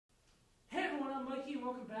and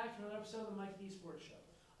welcome back to another episode of the Mikey Sports Show.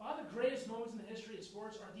 One of the greatest moments in the history of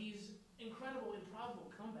sports are these incredible, improbable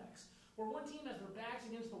comebacks, where one team has their backs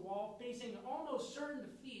against the wall, facing almost certain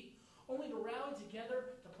defeat, only to rally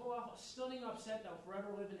together to pull off a stunning upset that will forever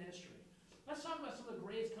live in history. Let's talk about some of the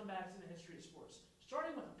greatest comebacks in the history of sports,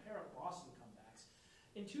 starting with a pair of Boston comebacks.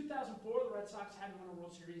 In 2004, the Red Sox hadn't won a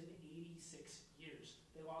World Series in 86 years.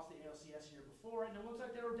 They lost the ALCS the year before, and it looks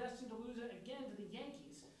like they were destined to lose it again to the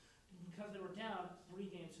Yankees because they were down 3-0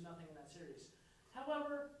 in that series.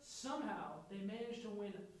 However, somehow they managed to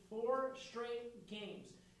win 4 straight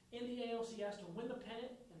games in the ALCS to win the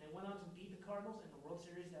pennant, and they went on to beat the Cardinals in the World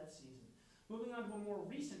Series that season. Moving on to a more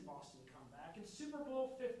recent Boston comeback, in Super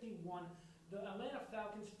Bowl 51, the Atlanta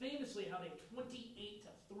Falcons famously had a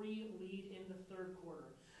 28-3 lead in the third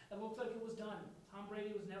quarter. It looked like it was done. Tom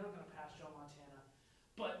Brady was never going to pass Joe Montana.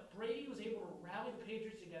 But Brady was able to rally the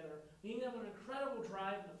Patriots together, leading them an incredible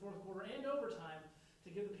drive in the fourth quarter and overtime to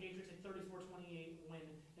give the Patriots a 34-28 win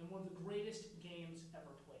in one of the greatest games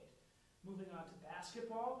ever played. Moving on to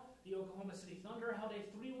basketball, the Oklahoma City Thunder held a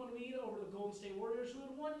 3-1 lead over the Golden State Warriors, who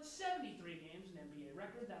had won 73 games, an NBA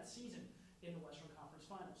record, that season in the Western Conference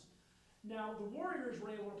Finals. Now, the Warriors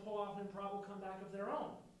were able to pull off an improbable comeback of their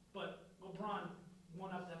own, but LeBron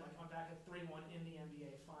one-upped them by coming back at 3-1 in the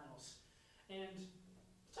NBA Finals. And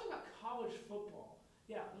let's talk about college football.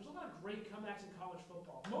 Yeah, there's a lot of great comebacks in college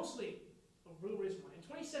football, mostly a real recent one. In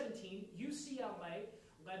 2017, UCLA,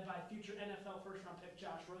 led by future NFL first-round pick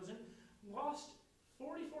Josh Rosen, lost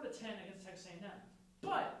 44-10 against Texas A&M.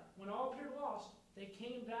 But when all appeared lost, they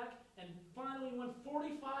came back and finally won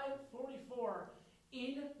 45-44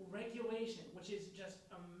 in regulation, which is just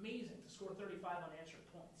amazing to score 35 unanswered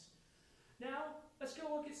points. Now, let's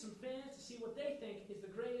go look at some fans to see what they think is the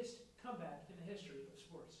greatest comeback in the history of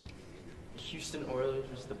sports. Houston Oilers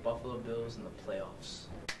versus the Buffalo Bills in the playoffs.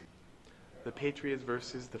 The Patriots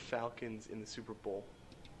versus the Falcons in the Super Bowl.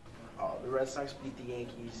 The Red Sox beat the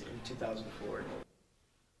Yankees in 2004.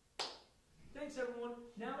 Thanks, everyone.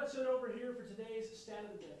 Now let's head over here for today's stat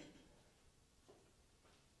of the day.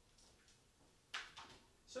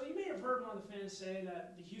 So you may have heard one of the fans say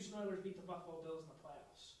that the Houston Oilers beat the Buffalo Bills in the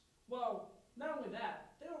playoffs. Well, not only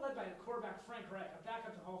that, they were led by quarterback Frank Reich, a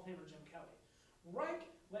backup to Hall of Famer Jim Kelly. Reich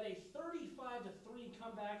led a 35-3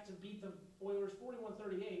 comeback to beat the Oilers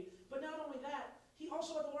 41-38, but not only that, he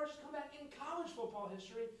also had the largest comeback in college football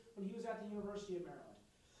history when he was at the University of Maryland.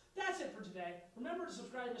 That's it for today. Remember to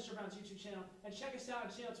subscribe to Mr. Brown's YouTube channel and check us out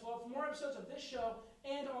on Channel 12 for more episodes of this show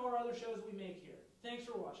and all our other shows we make here. Thanks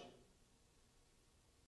for watching.